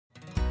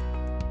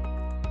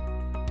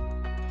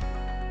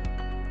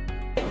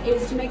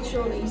is to make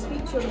sure that you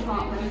speak to your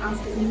department,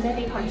 ask as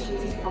many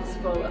questions as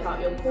possible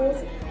about your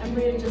course and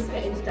really just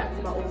get into depth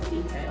about all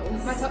the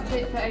details. My top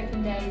tip for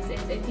open days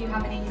is if you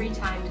have any free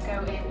time to go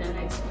in and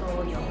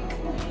explore York.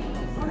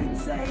 I'd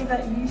say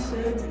that you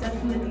should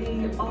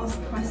definitely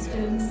ask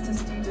questions to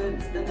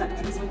students and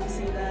lecturers when you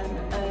see them,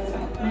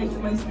 and make the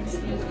most of the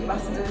student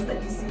ambassadors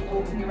that you see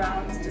walking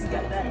around, just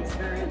get their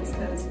experience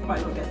because you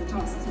might not get the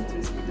chance to talk to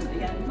a student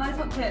again. My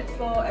top tip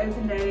for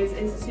open days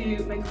is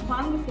to make a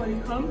plan before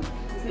you come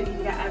so that you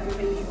can get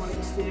everything you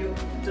wanted to do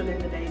done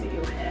in the day that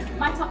you're here.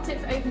 My top tip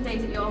for open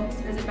days at York is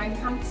to visit both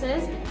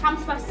campuses.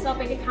 Campus West is our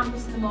bigger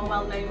campus and the more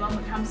well-known one,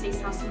 but Campus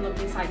East has some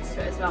lovely sites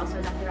to it as well, so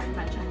I definitely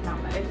recommend checking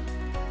out both.